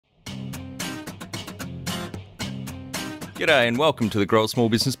G'day and welcome to the Grow a Small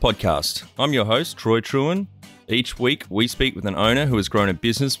Business Podcast. I'm your host, Troy Truen. Each week, we speak with an owner who has grown a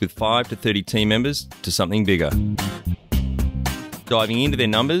business with 5 to 30 team members to something bigger. Diving into their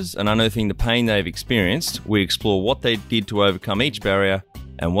numbers and unearthing the pain they've experienced, we explore what they did to overcome each barrier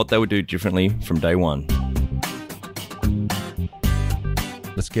and what they would do differently from day one.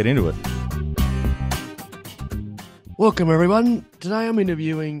 Let's get into it. Welcome everyone. Today I'm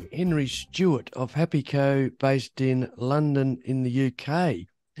interviewing Henry Stewart of Happy Co, based in London in the UK.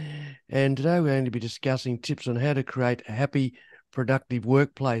 And today we're going to be discussing tips on how to create a happy, productive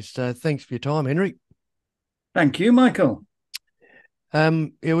workplace. So thanks for your time, Henry. Thank you, Michael.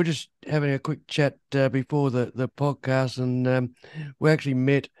 We're just having a quick chat before the podcast, and we actually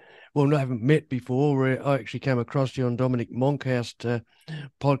met. Well, I haven't met before. I actually came across you on Dominic Monkhouse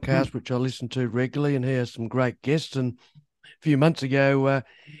podcast, which I listen to regularly, and he has some great guests. And a few months ago,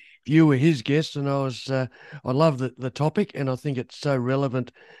 you were his guest, and I love the topic, and I think it's so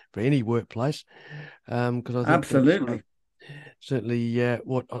relevant for any workplace. Because I think absolutely, certainly,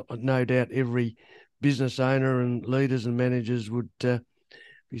 what no doubt every business owner and leaders and managers would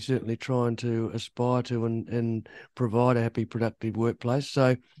be certainly trying to aspire to and provide a happy, productive workplace.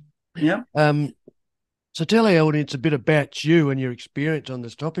 So. Yeah. So tell our audience a bit about you and your experience on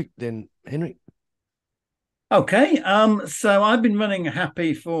this topic then, Henry. Okay. So I've been running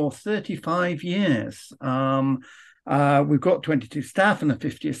Happy for 35 years. We've got 22 staff and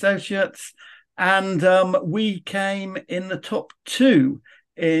 50 associates, and we came in the top 2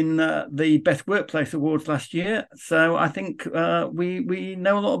 in the Best Workplace Awards last year. So I think we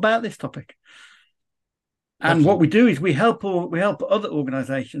know a lot about this topic. And Absolutely. what we do is we help other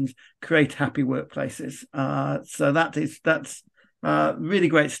organisations create happy workplaces. So that's really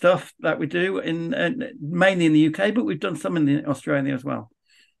great stuff that we do mainly in the UK, but we've done some in Australia as well.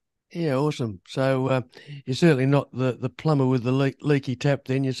 Yeah, awesome. So you're certainly not the plumber with the leaky tap.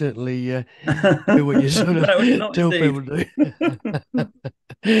 Then you certainly do what you sort of no, tell indeed. people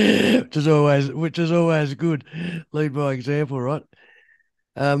to do, which is always good. Lead by example, right?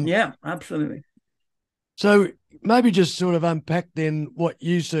 Yeah, absolutely. So maybe just sort of unpack then what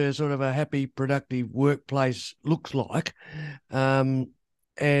you see as sort of a happy, productive workplace looks like, and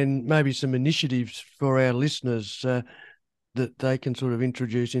maybe some initiatives for our listeners that they can sort of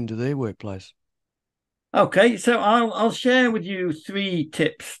introduce into their workplace. Okay, so I'll share with you 3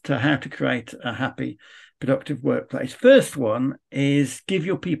 tips to how to create a happy, productive workplace. First one is give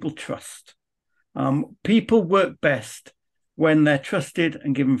your people trust. People work best when they're trusted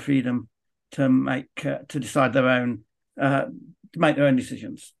and given freedom to decide their own, to make their own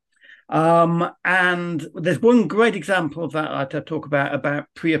decisions. And there's one great example of that I talk about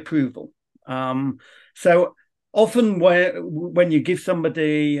pre-approval. So often when you give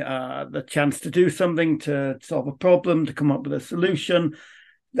somebody the chance to do something, to solve a problem, to come up with a solution,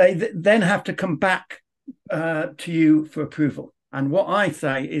 they then have to come back to you for approval. And what I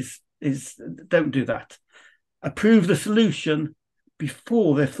say is don't do that. Approve the solution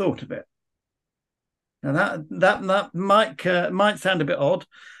before they've thought of it. Now that might sound a bit odd,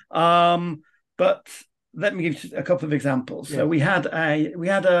 but let me give you a couple of examples. Yeah. So we had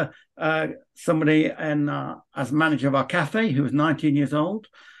somebody as manager of our cafe who was 19 years old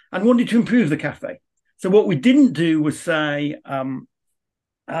and wanted to improve the cafe. So what we didn't do was say,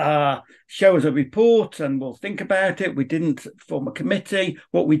 show us a report and we'll think about it. We didn't form a committee.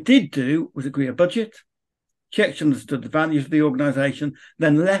 What we did do was agree a budget, checked and understood the values of the organisation,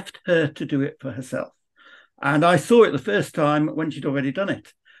 then left her to do it for herself. And I saw it the first time when she'd already done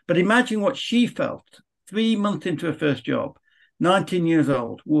it. But imagine what she felt 3 months into her first job, 19 years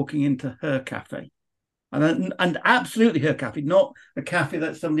old, walking into her cafe. And absolutely her cafe, not a cafe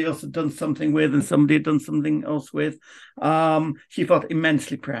that somebody else had done something with and somebody had done something else with. She felt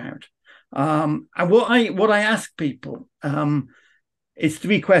immensely proud. And what I ask people is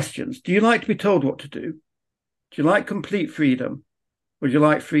 3 questions. Do you like to be told what to do? Do you like complete freedom? Or do you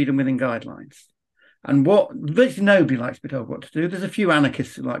like freedom within guidelines? And virtually nobody likes to be told what to do. There's a few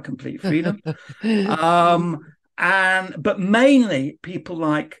anarchists who like complete freedom. But mainly people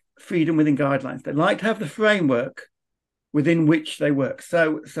like freedom within guidelines. They like to have the framework within which they work.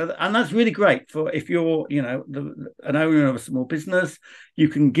 So and that's really great for if you're, an owner of a small business. You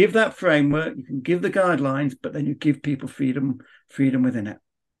can give that framework, you can give the guidelines, but then you give people freedom within it.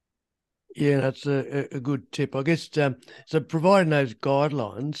 Yeah, that's a good tip. I guess so providing those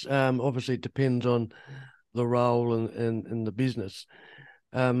guidelines, obviously it depends on the role and the business.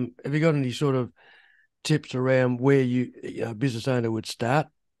 Have you got any sort of tips around where a business owner would start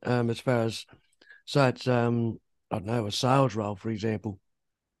as far as, say it's, I don't know, a sales role, for example?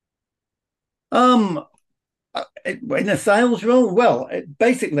 In a sales role, well,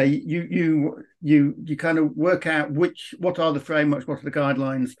 basically, you kind of work out what are the frameworks, what are the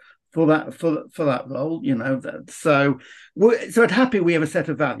guidelines for that role. So at Happy we have a set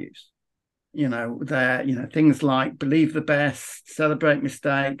of values. Things like believe the best, celebrate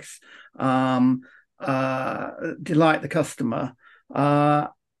mistakes, delight the customer, and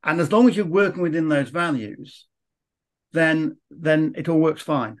as long as you're working within those values, then it all works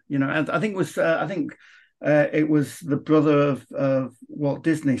fine. And I think it was the brother of Walt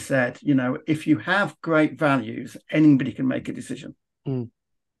Disney said, if you have great values, anybody can make a decision. Mm.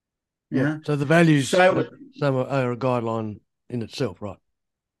 Yeah. So the values are a guideline in itself, right?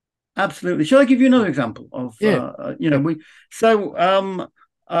 Absolutely. Shall I give you another example of? We've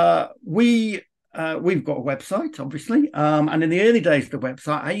got a website, obviously, and in the early days of the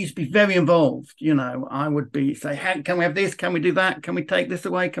website, I used to be very involved. I would say, hey, can we have this? Can we do that? Can we take this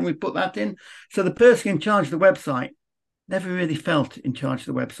away? Can we put that in? So the person in charge of the website never really felt in charge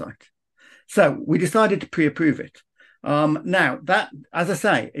of the website. So we decided to pre-approve it. Now that, as I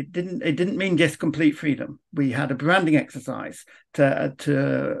say, it didn't mean just complete freedom. We had a branding exercise to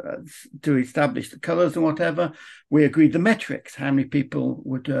establish the colours and whatever. We agreed the metrics, how many people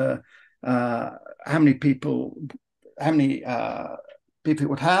people it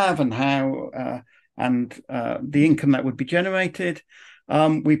would have, and how the income that would be generated.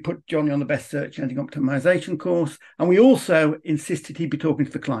 We put Johnny on the best search engine optimization course, and we also insisted he'd be talking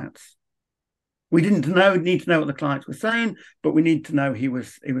to the clients. We didn't need to know what the clients were saying, but we need to know he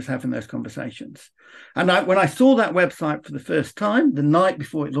was having those conversations. And when I saw that website for the first time, the night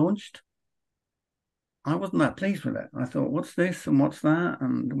before it launched, I wasn't that pleased with it. I thought, what's this and what's that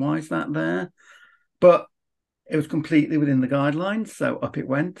and why is that there? But it was completely within the guidelines, so up it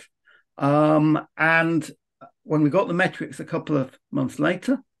went. And when we got the metrics a couple of months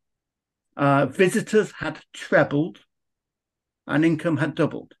later, visitors had trebled and income had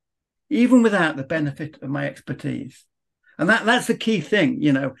doubled, even without the benefit of my expertise. And that's the key thing.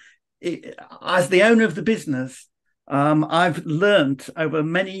 As the owner of the business, I've learned over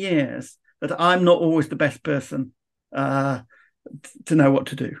many years that I'm not always the best person to know what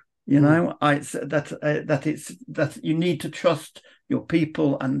to do. That you need to trust your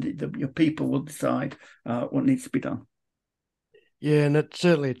people, and your people will decide what needs to be done. Yeah, and it's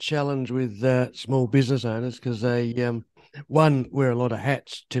certainly a challenge with small business owners, because they wear a lot of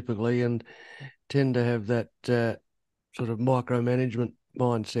hats typically and tend to have that sort of micromanagement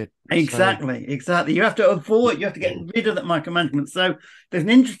mindset. Exactly. You have to avoid. You have to get rid of that micromanagement. So there's an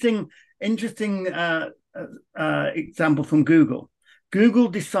interesting example from Google. Google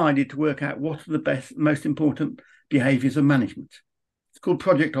decided to work out what are the most important behaviors of management. It's called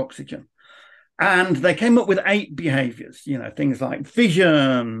Project Oxygen. And they came up with 8 behaviors, things like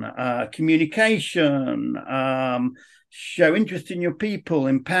vision, communication, show interest in your people,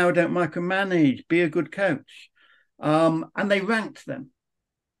 empower, don't micromanage, be a good coach. And they ranked them.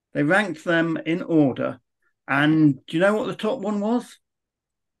 They ranked them in order. And do you know what the top one was?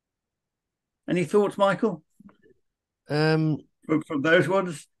 Any thoughts, Michael? From those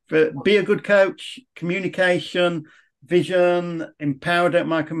ones, be a good coach, communication, vision, empower, don't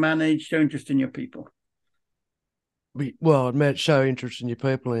micromanage, show interest in your people. Well, I'd meant show interest in your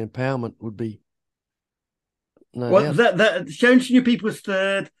people, and empowerment would be. That show interest in your people was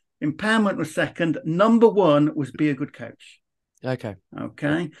third, empowerment was second, number 1 was be a good coach. Okay.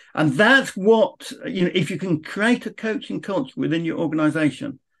 And that's what, if you can create a coaching culture within your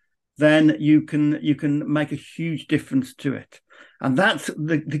organization, then you can make a huge difference to it. And that's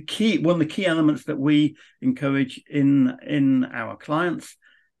the key, one of the key elements that we encourage in our clients.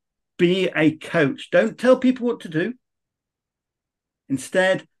 Be a coach. Don't tell people what to do.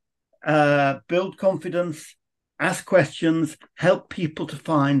 Instead, build confidence, ask questions, help people to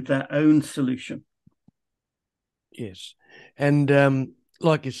find their own solution. Yes. And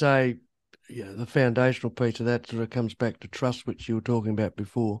like you say, the foundational piece of that sort of comes back to trust, which you were talking about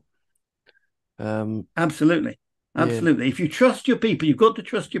before. Absolutely. If you trust your people, you've got to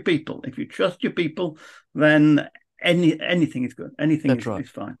trust your people. If you trust your people, then anything is good. Anything is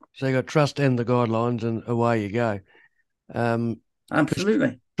fine. So you got trust and the guidelines, and away you go.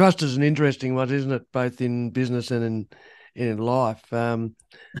 Absolutely. Trust is an interesting one, isn't it? Both in business and in life. So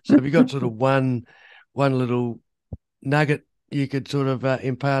have you got sort of one little nugget you could sort of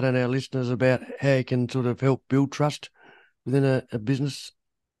impart on our listeners about how you can sort of help build trust within a business?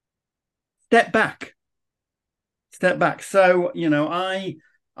 Step back. So,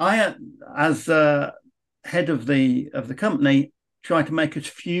 I as head of the company, try to make as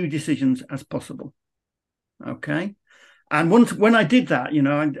few decisions as possible. Okay. And when I did that,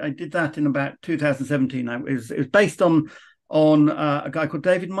 I did that in about 2017. It was based on a guy called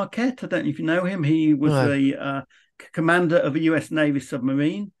David Marquette. I don't know if you know him. He was the commander of a U.S. Navy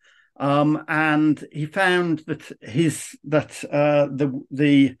submarine, and he found that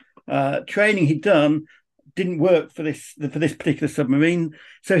the training he'd done didn't work for this particular submarine.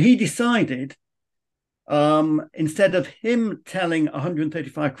 So he decided, instead of him telling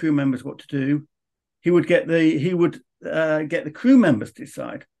 135 crew members what to do, he would get the crew members to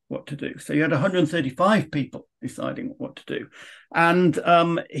decide what to do. So you had 135 people deciding what to do. And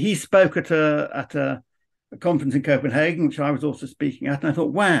he spoke at a conference in Copenhagen, which I was also speaking at. And I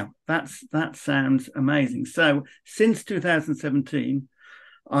thought, wow, that sounds amazing. So since 2017,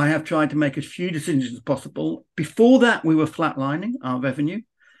 I have tried to make as few decisions as possible. Before that, we were flatlining our revenue.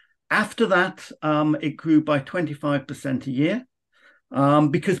 After that, it grew by 25% a year,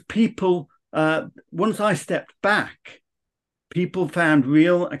 because people, once I stepped back, people found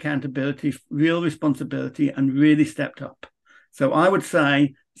real accountability, real responsibility, and really stepped up. So I would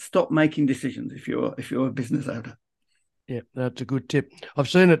say, stop making decisions if you're a business owner. Yeah, that's a good tip. I've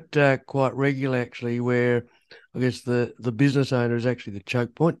seen it quite regularly, actually, where I guess the business owner is actually the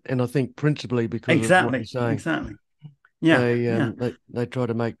choke point, and I think principally because of what you're saying. Exactly. Yeah, they try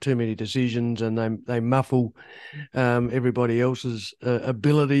to make too many decisions, and they muffle everybody else's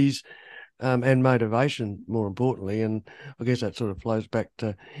abilities and motivation, more importantly. And I guess that sort of flows back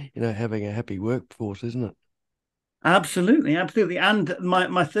to having a happy workforce, isn't it? Absolutely. And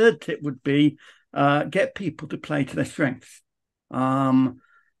my third tip would be get people to play to their strengths. Gallup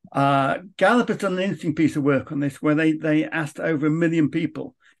has done an interesting piece of work on this, where they asked over 1 million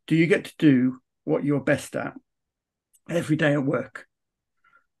people, do you get to do what you're best at every day at work?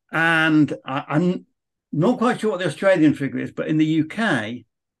 And I'm not quite sure what the Australian figure is, but in the UK,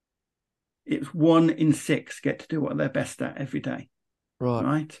 it's 1 in 6 get to do what they're best at every day.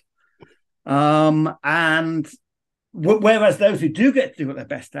 Right. And whereas those who do get to do what they're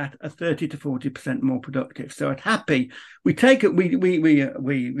best at are 30 to 40% more productive. So at Happy, we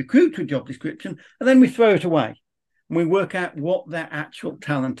recruit to a job description, and then we throw it away, and we work out what their actual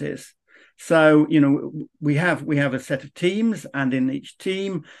talent is. So we have a set of teams, and in each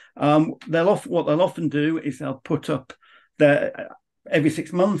team, what they'll often do is they'll put up every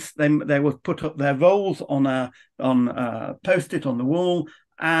 6 months they will put up their roles on post-it on the wall.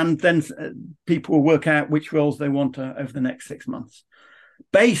 And then people will work out which roles they want over the next 6 months,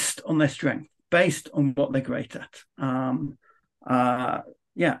 based on their strength, based on what they're great at. And that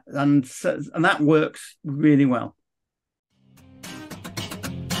works really well.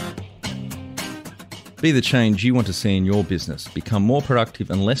 Be the change you want to see in your business. Become more productive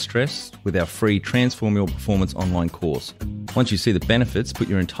and less stressed with our free Transform Your Performance online course. Once you see the benefits, put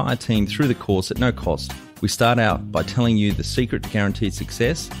your entire team through the course at no cost. We start out by telling you the secret to guaranteed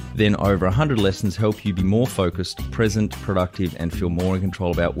success, then over 100 lessons help you be more focused, present, productive, and feel more in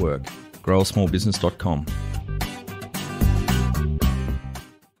control about work. growasmallbusiness.com.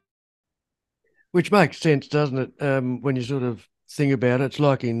 Which makes sense, doesn't it? When you sort of think about it, it's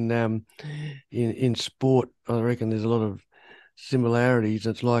like in sport. I reckon there's a lot of similarities.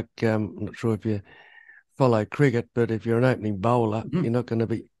 It's like I'm not sure if you follow cricket, but if you're an opening bowler, you're not going to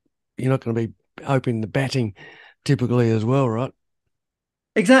be opening the batting typically as well, right?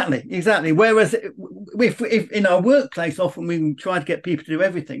 Exactly. Whereas if in our workplace, often we try to get people to do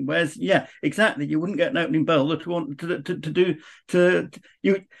everything. Whereas, you wouldn't get an opening bowler to want to do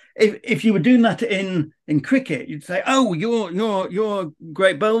you. If you were doing that in cricket, you'd say, "Oh, you're a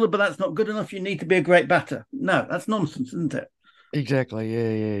great bowler, but that's not good enough. You need to be a great batter." No, that's nonsense, isn't it? Exactly.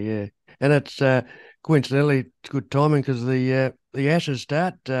 Yeah. And it's coincidentally it's good timing because the Ashes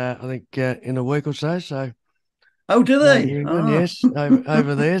start, I think, in a week or so. So. Oh, do they? Yes,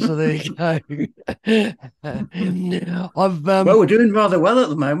 over there. So there you go. We're doing rather well at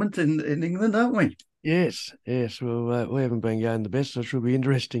the moment in England, aren't we? Yes. Well, we haven't been going the best, so it should be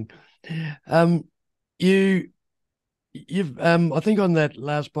interesting. You've I think on that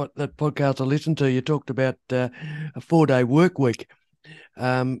last that podcast I listened to, you talked about a 4-day work week,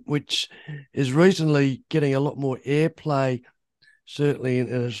 which is recently getting a lot more airplay, certainly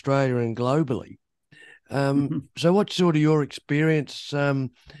in Australia and globally. So what's sort of your experience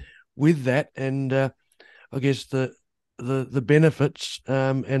with that, and I guess the benefits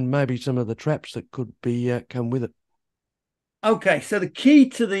and maybe some of the traps that could be come with it? Okay, so the key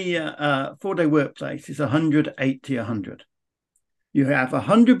to the 4-day workplace is 100-80-100. You have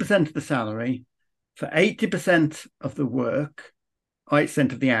 100% of the salary for 80% of the work,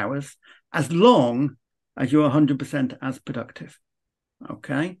 80% of the hours, as long as you're 100% as productive.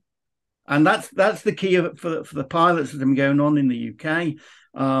 Okay. And that's the key for the pilots that have been going on in the UK.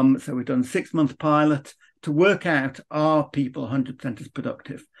 So we've done a 6-month pilot to work out, are people 100% as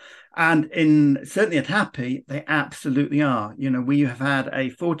productive? And certainly at Happy, they absolutely are. We have had a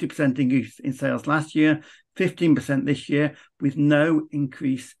 40% increase in sales last year, 15% this year, with no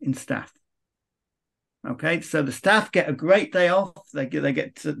increase in staff. Okay, so the staff get a great day off. They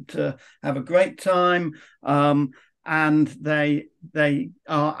get to have a great time, and they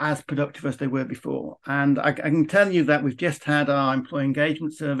are as productive as they were before. And I can tell you that we've just had our employee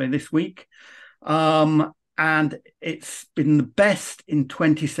engagement survey this week, and it's been the best in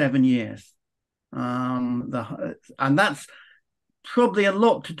 27 years. And that's probably a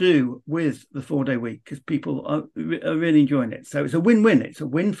lot to do with the 4-day week, because people are really enjoying it. So it's a win-win. It's a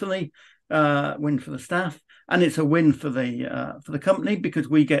win for the staff, and it's a win for the company, because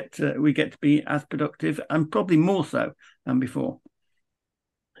we get to be as productive, and probably more so than before.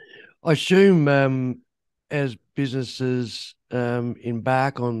 I assume as businesses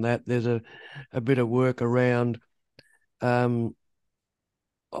embark on that, there's a bit of work around, I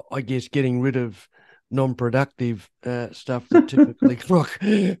guess, getting rid of non-productive stuff that typically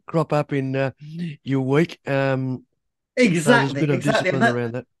crop up in your week. Exactly. So there's a bit of discipline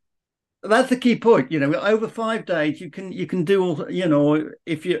around that. That's the key point. Over 5 days, you can do all.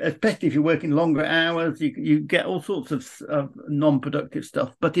 Especially if you're working longer hours, you get all sorts of non-productive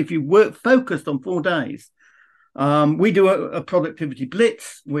stuff. But if you work focused on 4 days, we do a productivity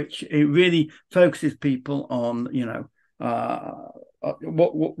blitz, which it really focuses people on.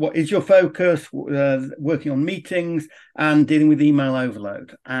 What is your focus? Working on meetings and dealing with email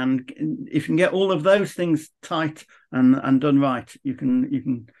overload. And if you can get all of those things tight and done right, you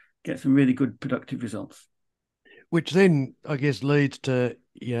can get some really good productive results. Which then, I guess, leads to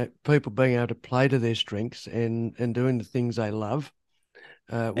people being able to play to their strengths and doing the things they love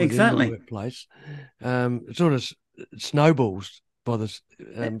within Exactly. the workplace. It sort of snowballs by the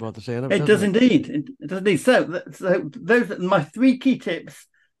sound of it. It does indeed. It does indeed. So those are my 3 key tips: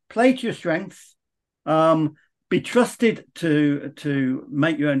 play to your strengths, be trusted to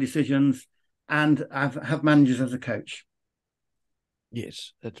make your own decisions, and have managers as a coach.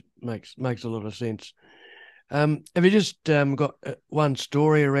 Yes, that makes a lot of sense. Have you just got one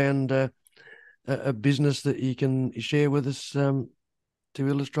story around a business that you can share with us to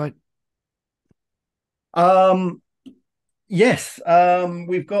illustrate? Yes,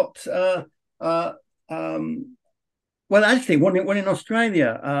 we've got well, actually, one in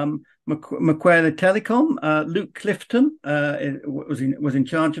Australia, Macquarie Telecom. Luke Clifton was in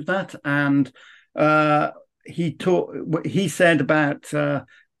charge of that, and he said about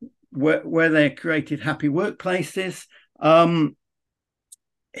where they created happy workplaces.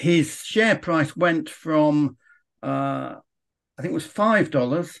 His share price went from I think it was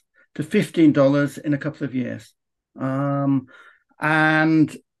 $5 to $15 in a couple of years,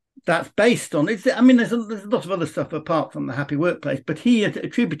 and that's based on it's. I mean, there's a lot of other stuff apart from the happy workplace, but he had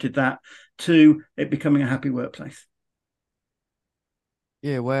attributed that to it becoming a happy workplace.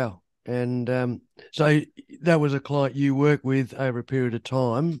 Yeah, wow. And so that was a client you worked with over a period of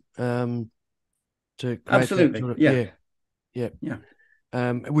time to create Absolutely. that sort of,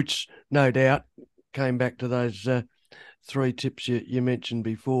 yeah. Which no doubt came back to those 3 tips you mentioned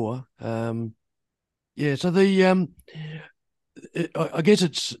before. So I guess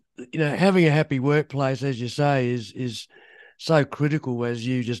it's having a happy workplace, as you say, is so critical, as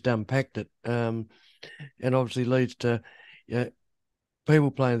you just unpacked it, and obviously leads to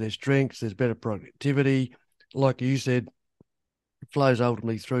people playing their strengths. There's better productivity, like you said, it flows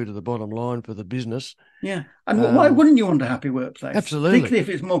ultimately through to the bottom line for the business. Yeah, and why wouldn't you want a happy workplace? Absolutely, particularly if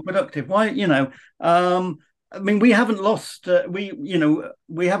it's more productive. Why, I mean, we haven't lost. We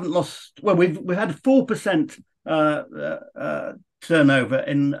haven't lost. Well, we've had a 4% turnover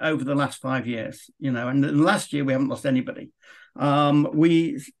over the last 5 years. And last year we haven't lost anybody.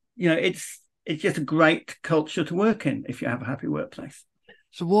 It's just a great culture to work in if you have a happy workplace.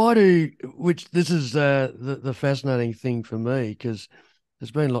 So this is the fascinating thing for me, because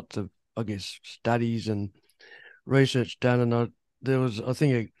there's been lots of, I guess, studies and research done, and there was, I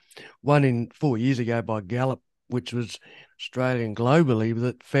think, one in 4 years ago by Gallup, which was Australian globally,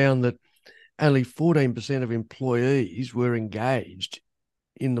 that found that only 14% of employees were engaged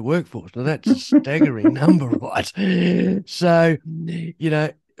in the workforce. Now that's a staggering number, right? So,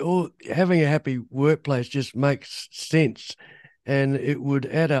 having a happy workplace just makes sense, and it would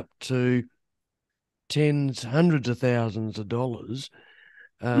add up to tens, hundreds of thousands of dollars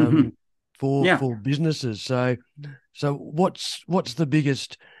for businesses. So what's the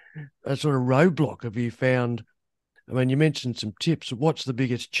biggest sort of roadblock have you found I mean, you mentioned some tips. What's the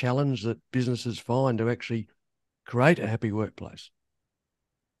biggest challenge that businesses find to actually create a happy workplace?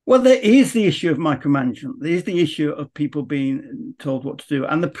 Well, there is the issue of micromanagement. There is the issue of people being told what to do.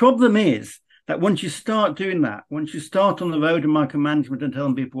 And the problem is that once you start doing that, once you start on the road of micromanagement and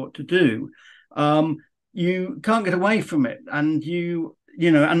telling people what to do, you can't get away from it. And you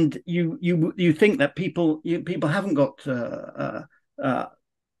think that people haven't got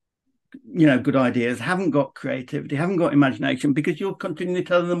good ideas, haven't got creativity, haven't got imagination, because you're continually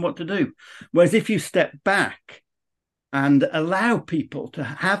telling them what to do. Whereas if you step back and allow people to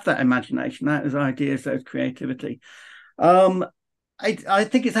have that imagination, those ideas, those creativity, I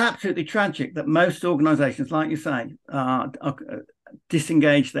think it's absolutely tragic that most organizations, like you say,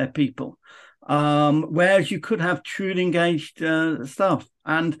 disengage their people, whereas you could have truly engaged staff.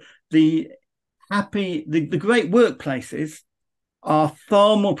 And the great workplaces are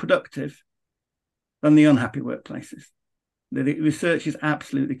far more productive than the unhappy workplaces. The research is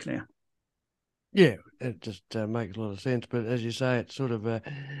absolutely clear. Yeah, it just makes a lot of sense. But as you say, it's sort of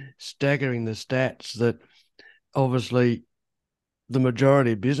staggering the stats that obviously the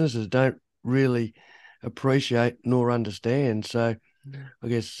majority of businesses don't really appreciate nor understand. So I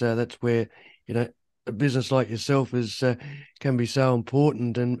guess that's where, a business like yourself can be so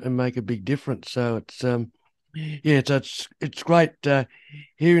important and make a big difference. So it's it's great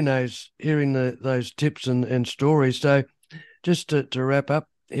hearing those tips and stories. So just to wrap up,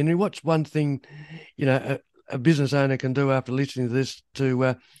 Henry, what's one thing a business owner can do after listening to this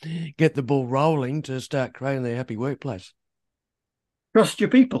to get the ball rolling to start creating their happy workplace? Trust your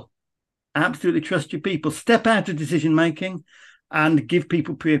people. Absolutely trust your people. Step out of decision making and give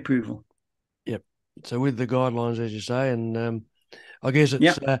people pre-approval. Yep. So with the guidelines, as you say, and I guess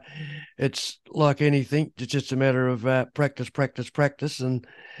it's like anything. It's just a matter of practice, and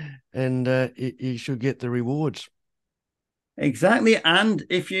you should get the rewards. Exactly. And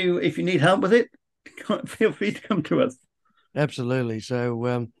if you need help with it, feel free to come to us. Absolutely.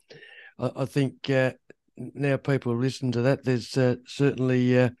 So I think now people listen to that. There's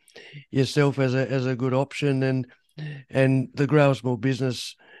certainly yourself as a good option, and the Grow a Small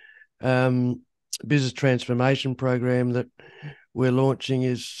Business business transformation program that we're launching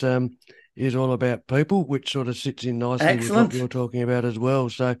is all about people, which sort of sits in nicely with what you're talking about as well.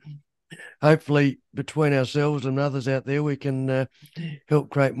 So hopefully between ourselves and others out there, we can help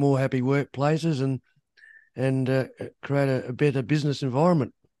create more happy workplaces and create a better business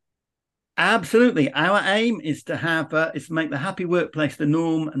environment. Absolutely. Our aim is to make the happy workplace the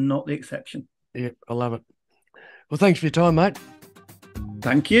norm and not the exception. Yeah, I love it. Well, thanks for your time, mate.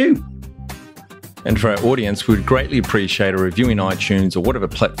 Thank you. And for our audience, we'd greatly appreciate a review in iTunes or whatever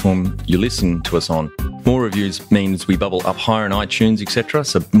platform you listen to us on. More reviews means we bubble up higher in iTunes, etc.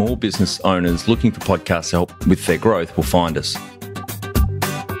 So more business owners looking for podcast help with their growth will find us.